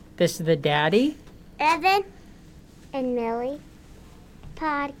This is the Daddy, Evan, and Millie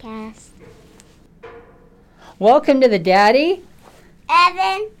podcast. Welcome to the Daddy,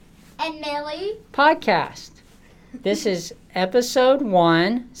 Evan, and Millie podcast. This is episode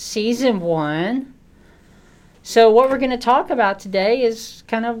 1, season 1. So what we're going to talk about today is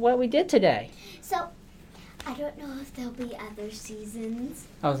kind of what we did today. So, I don't know if there'll be other seasons.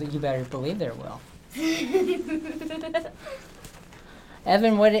 Oh, you better believe there will.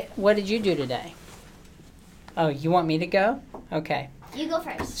 Evan, what did you do today? Oh, you want me to go? Okay. You go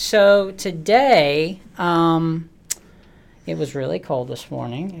first. So today, it was really cold this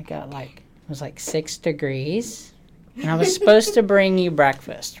morning. It was like 6 degrees. And I was supposed to bring you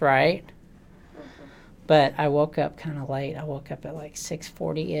breakfast, right? But I woke up kind of late. I woke up at like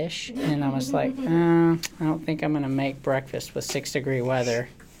 6:40-ish. And I was like, I don't think I'm going to make breakfast with 6-degree weather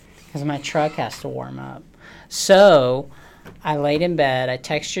because my truck has to warm up. So I laid in bed. I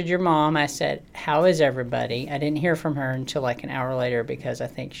texted your mom. I said, how is everybody? I didn't hear from her until like an hour later because I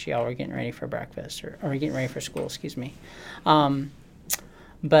think y'all were getting ready for breakfast or getting ready for school, excuse me.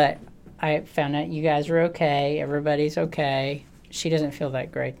 But I found out you guys are okay. Everybody's okay. She doesn't feel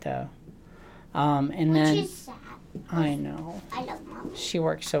that great though. And then Which is sad. I know. I love Mom. She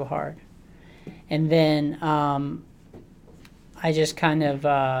worked so hard. And then I just kind of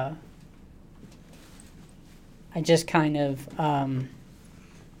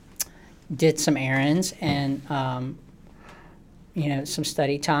did some errands and, some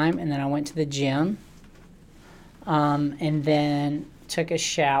study time. And then I went to the gym and then took a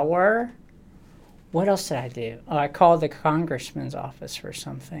shower. What else did I do? Oh, I called the congressman's office for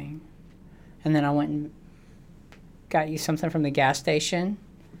something. And then I went and got you something from the gas station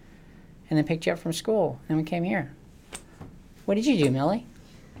and then picked you up from school. And we came here. What did you do, Millie?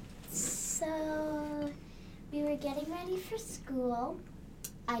 So, we were getting ready for school.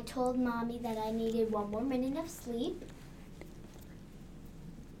 I told Mommy that I needed 1 more minute of sleep.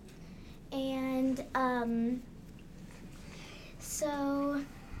 And, so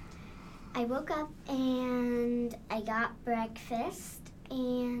I woke up and I got breakfast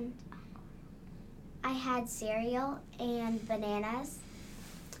and I had cereal and bananas.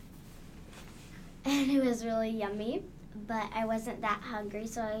 And it was really yummy, but I wasn't that hungry,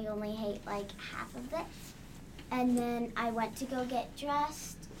 so I only ate like half of it. And then I went to go get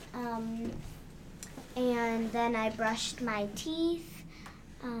dressed, and then I brushed my teeth,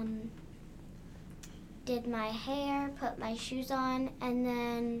 did my hair, put my shoes on, and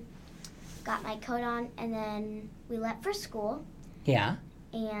then got my coat on, and then we left for school. Yeah.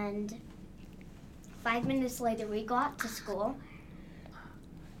 And 5 minutes later, we got to school.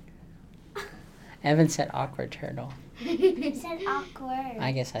 Evan said awkward turtle. You said awkward.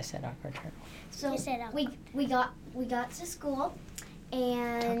 I guess I said awkward turtle. So we got to school,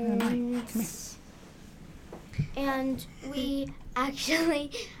 and we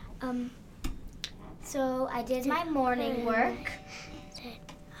actually so I did my morning work.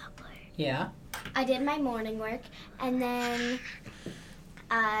 Yeah. I did my morning work, and then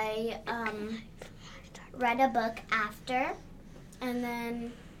I read a book after, and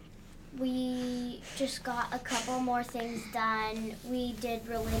then we just got a couple more things done. We did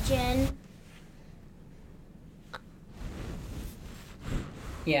religion.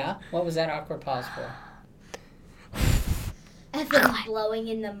 Yeah. What was that awkward pause for? Evan's blowing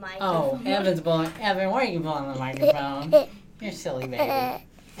in the microphone. Oh, Evan's blowing. Evan, why are you blowing the microphone? You're silly baby. I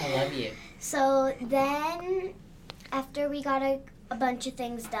love you. So then, after we got a bunch of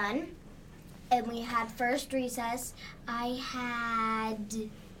things done, and we had first recess, I had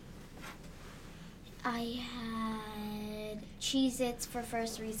Cheez-Its for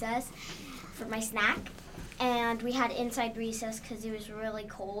first recess for my snack, and we had inside recess because it was really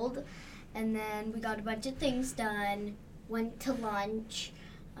cold, and then we got a bunch of things done, went to lunch.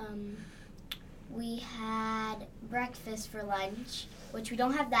 We had breakfast for lunch, which we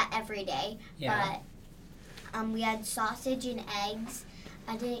don't have that every day, but we had sausage and eggs.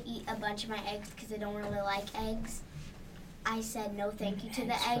 I didn't eat a bunch of my eggs because I don't really like eggs. I said no thank you to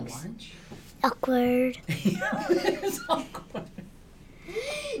the eggs. For lunch? Awkward. It was awkward.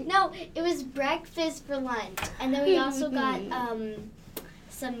 No, it was breakfast for lunch. And then we also got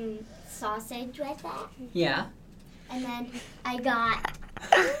some sausage with it. Yeah. And then I got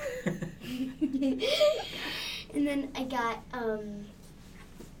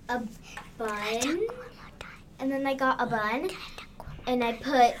a bun. And then I got a bun. And I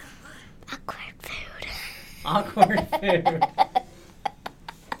put awkward food. Awkward food.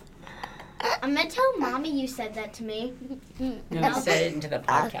 I'm going to tell Mommy you said that to me. No, you said it into the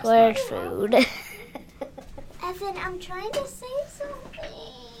podcast. Awkward food. Evan, I'm trying to say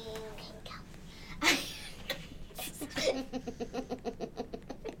something.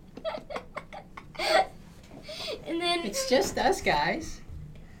 just us guys.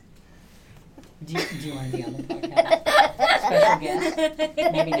 Do you want to be on the podcast? Special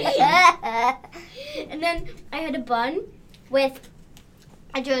guest? Maybe next time. And then I had a bun with,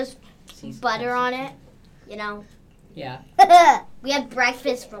 I just butter on it, you know. Yeah. We had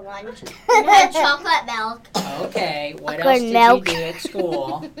breakfast for lunch. We had chocolate milk. Okay, what else did you do at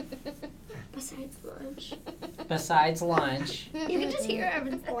school? Besides lunch. Besides lunch. You can just hear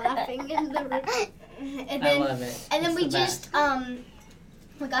everyone laughing in the room. I love it. And then it's we the just, best.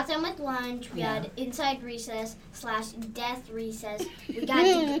 we got done with lunch. We had inside recess / death recess. We got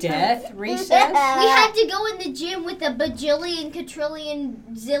to Death recess? We had to go in the gym with a bajillion, quadrillion,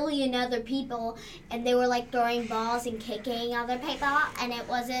 zillion other people, and they were like throwing balls and kicking other people, and it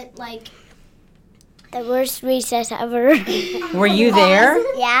wasn't like the worst recess ever. Were you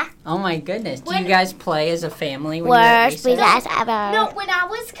there? Yeah. Oh my goodness. Do you guys play as a family when you're at Worst recess? recess ever. No, when I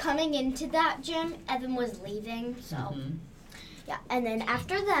was coming into that gym, Evan was leaving, so. Mhm. Yeah, and then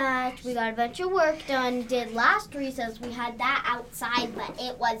after that, we got a bunch of work done. Did last recess, we had that outside, but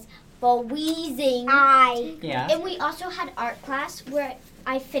it was freezing. Yeah. And we also had art class where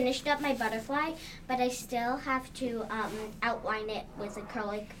I finished up my butterfly, but I still have to outline it with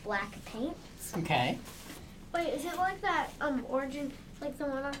acrylic black paint. Okay. Wait, is it like that origin, like the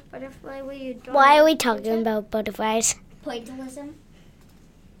one on butterfly where you draw? Why are we talking about butterflies? Pointillism.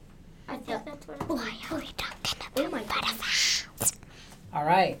 I think that's what. Why are we talking Oh about my butterflies? All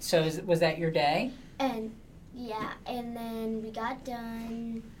right. So was that your day? And yeah, and then we got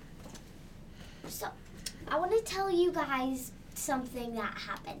done. So I want to tell you guys something that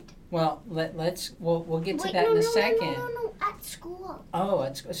happened. Well, we'll get to Wait, that no, in a no, second. No, at school.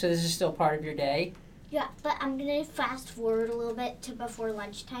 Oh, so this is still part of your day? Yeah, but I'm gonna fast forward a little bit to before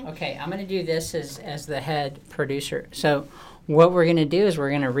lunchtime. Okay, I'm going to do this as the head producer. So what we're going to do is we're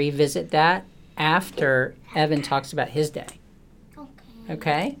going to revisit that after Evan talks about his day. Okay.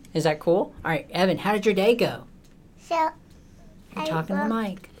 Okay? Is that cool? All right, Evan, how did your day go? So, You're talking to the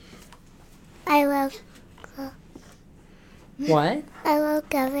mic. I woke What?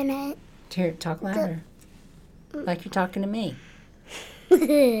 up and Here, talk louder. Like you're talking to me.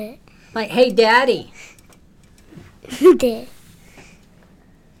 I Like, hey, Daddy. did.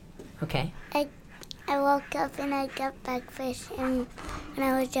 Okay. I woke up and I got breakfast, and when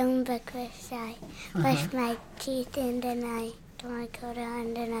I was done with breakfast, I brushed my teeth, and then I do my coat on,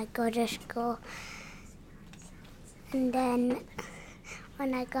 and then I go to school. And then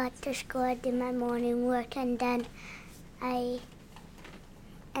when I got to school, I did my morning work, and then I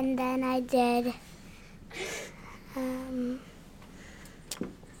did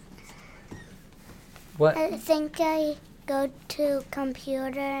What? I think I go to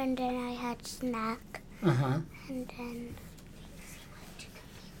computer, and then I had snack, Uh-huh. and then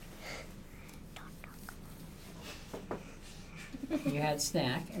You had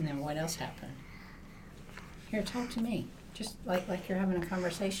snack, and then what else happened? Here, talk to me. Just like you're having a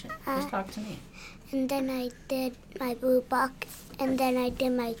conversation. Just talk to me. and then I did my blue book, and then I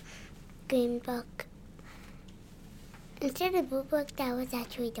did my green book. Instead of blue book, that was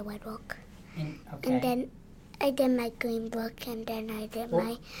actually the red book. Okay. And then I did my green book, and then I did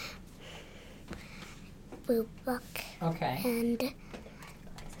my blue book, Okay. and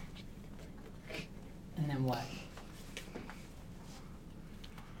then what?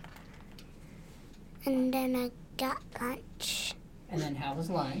 then I got lunch. And then how was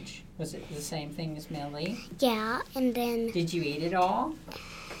lunch? Was it the same thing as Millie? Yeah, and then Did you eat it all?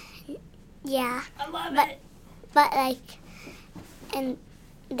 yeah, I love it. but like, and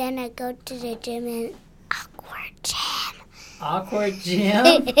then I go to the gym and awkward gym. Awkward gym?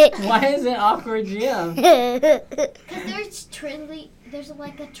 Why is it awkward gym? Because there's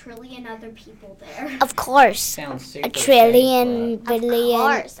like a trillion other people there. Of course, Sounds super a trillion, fake, billion,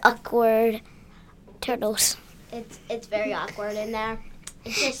 course. awkward turtles. It's very awkward in there.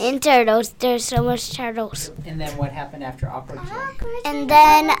 It's just In turtles, there's so much turtles. but- And then what happened after awkward gym? And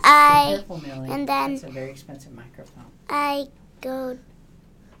then Be careful, Millie. and then- It's a very expensive microphone. I go,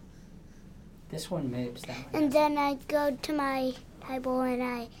 This one moves that way. and then I go to my table and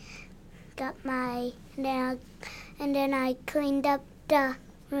I got my, and then I cleaned up the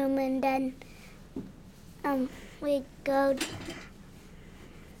room, and then we go,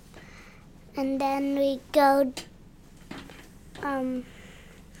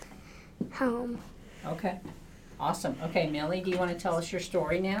 home. Okay. Awesome. Okay, Millie, do you want to tell us your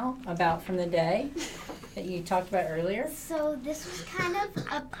story now about from the day that you talked about earlier? so this was kind of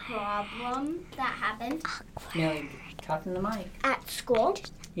a problem that happened Millie, talking to the mic. at school.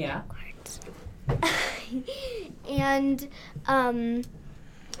 Yeah. And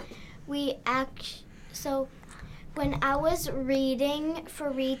so when I was reading for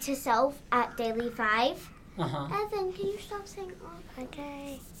Read to Self at Daily 5. Evan, can you stop saying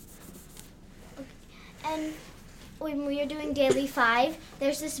okay? And when we were doing Daily 5,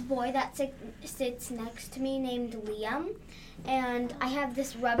 there's this boy that sits next to me named Liam. And I have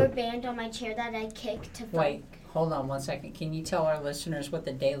this rubber band on my chair that I kick to Wait, hold on 1 second. Can you tell our listeners what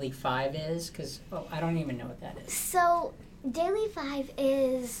the Daily 5 is? Because I don't even know what that is. So, Daily 5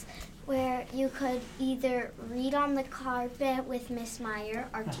 is where you could either read on the carpet with Miss Meyer,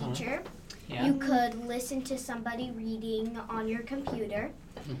 our teacher. Yeah. You could listen to somebody reading on your computer,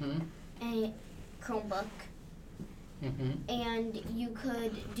 a Chromebook. And you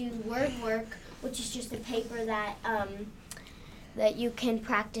could do word work, which is just a paper that that you can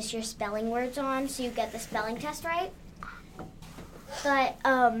practice your spelling words on, so you get the spelling test right. But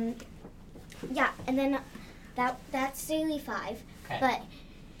yeah, and then that's Daily 5. Okay.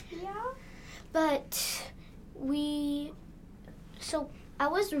 But I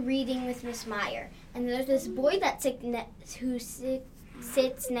was reading with Miss Meyer, and there's this boy that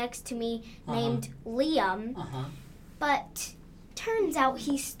sits next to me named Liam. But turns out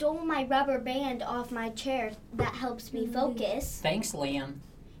he stole my rubber band off my chair that helps me focus. Thanks, Liam.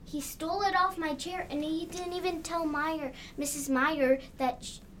 He stole it off my chair, and he didn't even tell Mrs. Meyer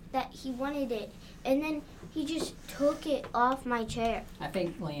that he wanted it. And then he just took it off my chair. I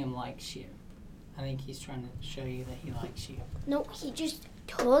think Liam likes you. I think he's trying to show you that he likes you. No, he just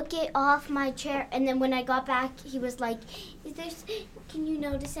took it off my chair, and then when I got back, he was like, can you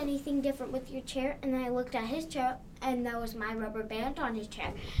notice anything different with your chair? And then I looked at his chair, and that was my rubber band on his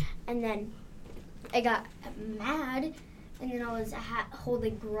chair. And then I got mad, and then I was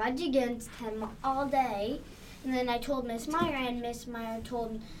holding grudge against him all day. And then I told Miss Meyer, and Miss Meyer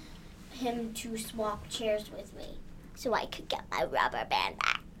told him to swap chairs with me so I could get my rubber band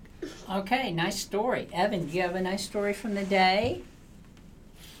back. Okay, nice story. Evan, do you have a nice story from the day?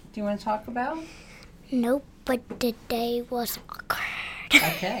 Do you want to talk about? Nope, but the day was awkward.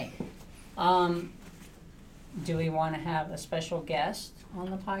 Okay. Do we want to have a special guest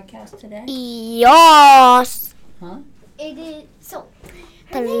on the podcast today? Yes. Huh? It is so.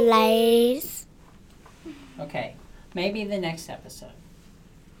 Please. Okay. Maybe the next episode.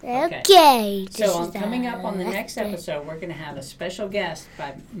 Okay. So coming up on the next episode, we're going to have a special guest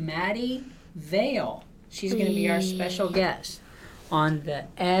by Maddie Vale. She's going to be our special guest on the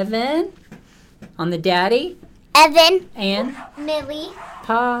Daddy, Evan, and Millie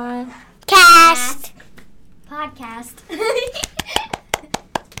Cast podcast.